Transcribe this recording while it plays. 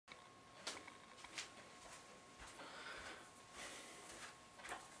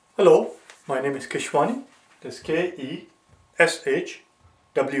Hello, my name is Keshwani. That's Keshwani,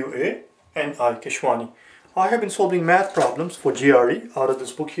 Keshwani. I have been solving math problems for GRE out of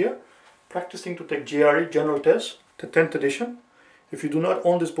this book here, practicing to take GRE General Test, the 10th edition. If you do not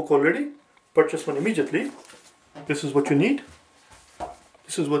own this book already, purchase one immediately. This is what you need.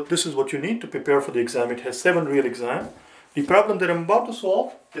 This is what you need to prepare for the exam. It has 7 real exams. The problem that I'm about to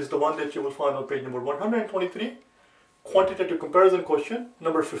solve is the one that you will find on page number 123. Quantitative comparison question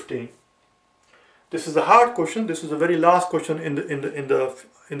number 15. This is a hard question. This is the very last question in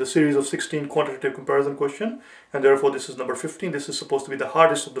the series of 16 quantitative comparison question, and therefore this is number 15. This is supposed to be the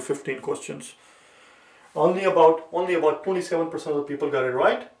hardest of the 15 questions. Only about 27% of the people got it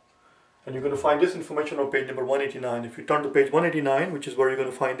right, and you're going to find this information on page number 189. If you turn to page 189, which is where you're going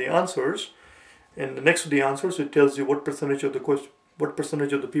to find the answers, and next to the answers it tells you what percentage of the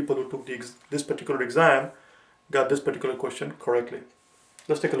people who took this particular exam got this particular question correctly.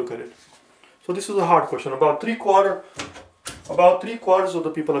 Let's take a look at it. So this is a hard question. About three quarters of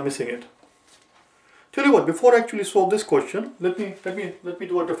the people are missing it. Tell you what, before I actually solve this question, let me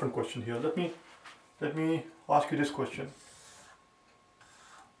do a different question here. Let me ask you this question.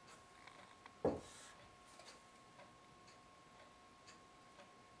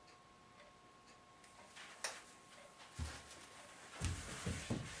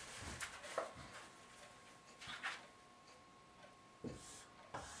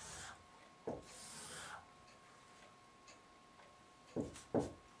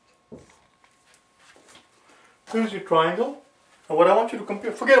 Here's your triangle, and what I want you to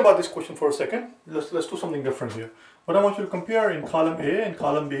compare, forget about this question for a second, let's do something different here. What I want you to compare in column A and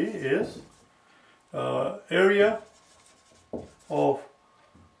column B is area of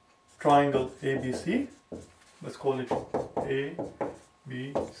triangle ABC, let's call it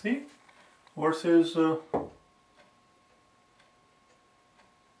ABC, versus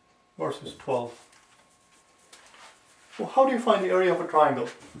 12. So how do you find the area of a triangle?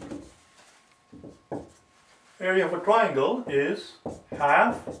 Area of a triangle is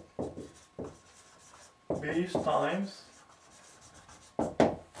half base times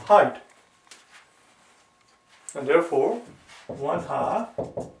height, and therefore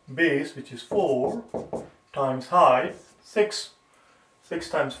 1/2 base, which is 4, times height 6. 6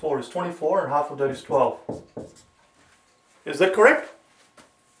 times 4 is 24, and half of that is 12. Is that correct?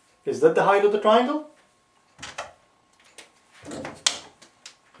 Is that the height of the triangle?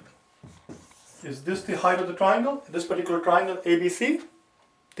 Is this the height of the triangle? This particular triangle ABC?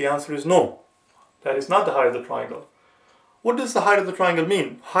 The answer is no. That is not the height of the triangle. What does the height of the triangle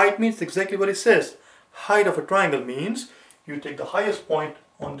mean? Height means exactly what it says. Height of a triangle means you take the highest point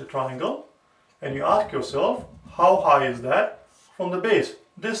on the triangle and you ask yourself, how high is that from the base?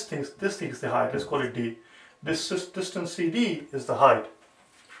 This thing is the height. Let's call it D. This distance CD is the height.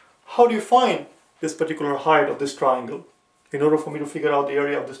 How do you find this particular height of this triangle? In order for me to figure out the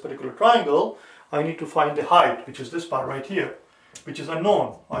area of this particular triangle, I need to find the height, which is this part right here, which is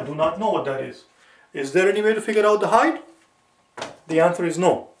unknown. I do not know what that is. Is there any way to figure out the height? The answer is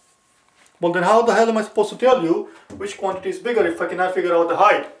no. Well, then how the hell am I supposed to tell you which quantity is bigger if I cannot figure out the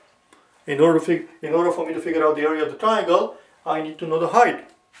height? In order for me to figure out the area of the triangle, I need to know the height.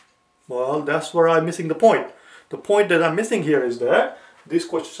 Well, that's where I'm missing the point. The point that I'm missing here is that these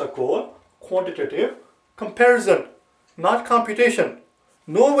questions are called quantitative comparison, not computation.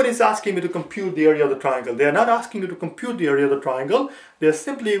 Nobody is asking me to compute the area of the triangle. They are not asking you to compute the area of the triangle. They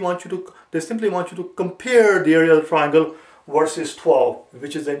simply want you to compare the area of the triangle versus 12,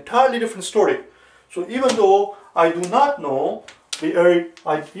 which is an entirely different story. So even though I do not know the area,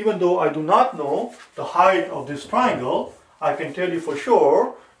 even though I do not know the height of this triangle, I can tell you for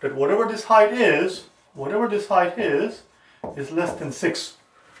sure that whatever this height is less than 6.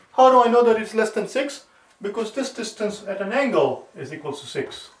 How do I know that it's less than 6? Because this distance at an angle is equal to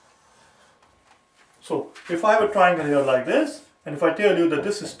 6. So if I have a triangle here like this, and if I tell you that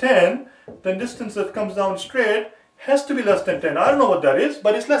this is 10, then distance that comes down straight has to be less than 10. I don't know what that is,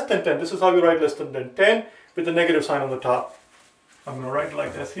 but it's less than 10. This is how we write less than 10 with the negative sign on the top. I'm going to write it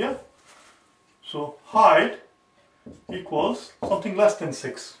like this here. So height equals something less than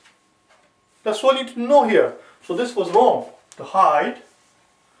 6. That's all you need to know here. So this was wrong. The height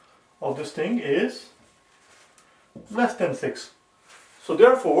of this thing is less than 6. So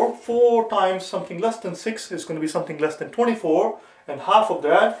therefore 4 times something less than 6 is going to be something less than 24, and half of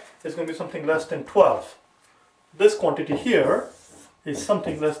that is going to be something less than 12. This quantity here is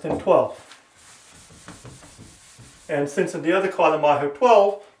something less than 12. And since in the other column I have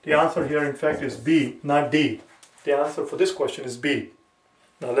 12, the answer here in fact is B, not D. The answer for this question is B.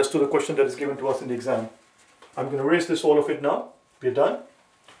 Now let's do the question that is given to us in the exam. I'm going to erase this, all of it now. We're done.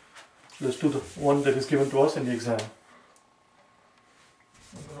 Let's do the one that is given to us in the exam.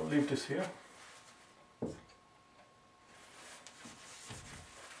 I'm going to leave this here.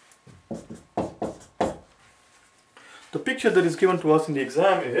 The picture that is given to us in the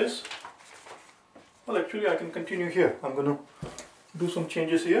exam is, well, actually I can continue here. I'm going to do some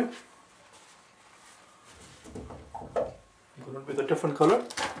changes here. I'm going to with a different color.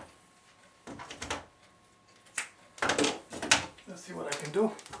 Let's see what I can do,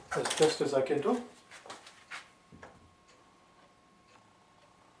 as best as I can do.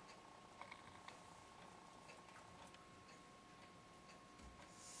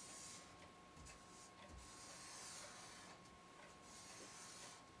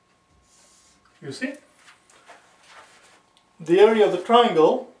 You see, the area of the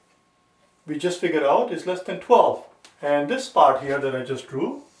triangle we just figured out is less than 12, and this part here that I just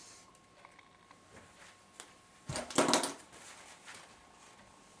drew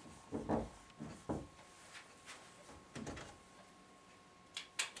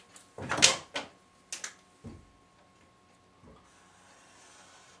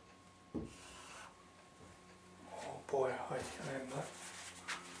boy, I am not.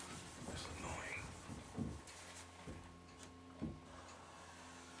 That's annoying.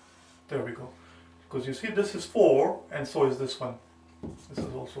 There we go. Because you see, this is 4, and so is this one. This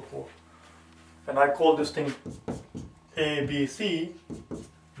is also 4. And I call this thing ABC.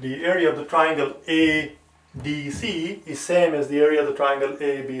 The area of the triangle ADC is same as the area of the triangle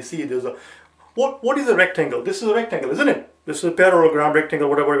ABC. There's a what is a rectangle? This is a rectangle, isn't it? This is a parallelogram, rectangle,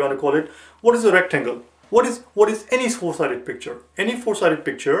 whatever you want to call it. What is a rectangle? What is any four-sided picture? Any four-sided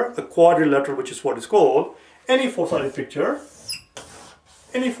picture, a quadrilateral, which is what is called, any four-sided picture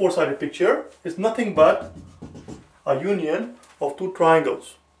is nothing but a union of two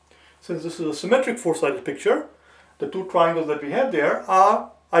triangles. Since this is a symmetric four-sided picture, the two triangles that we have there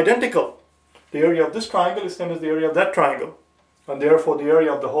are identical. The area of this triangle is same as the area of that triangle. And therefore the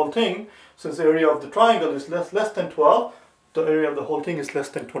area of the whole thing, since the area of the triangle is less than 12, the area of the whole thing is less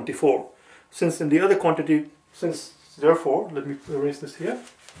than 24. Since in the other quantity, therefore, let me erase this here.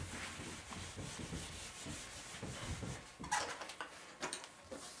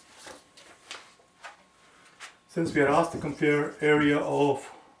 Since we are asked to compare area of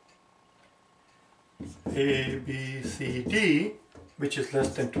ABCD, which is less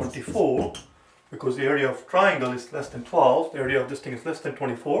than 24, because the area of triangle is less than 12, the area of this thing is less than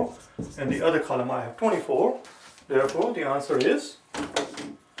 24, and the other column I have 24, therefore the answer is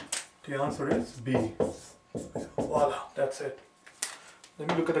B. Voila, that's it. Let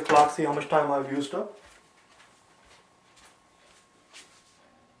me look at the clock, see how much time I've used up.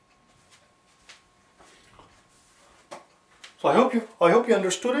 So I hope you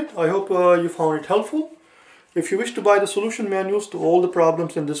understood it. I hope you found it helpful. If you wish to buy the solution manuals to all the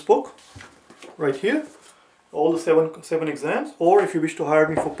problems in this book, right here, all the seven exams, or if you wish to hire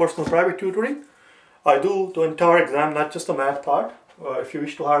me for personal private tutoring, I do the entire exam, not just the math part. If you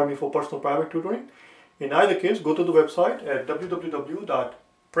wish to hire me for personal private tutoring, in either case, go to the website at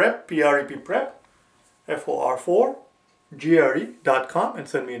www.for4gre.com and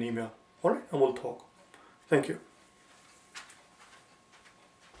send me an email. Alright, and we'll talk. Thank you.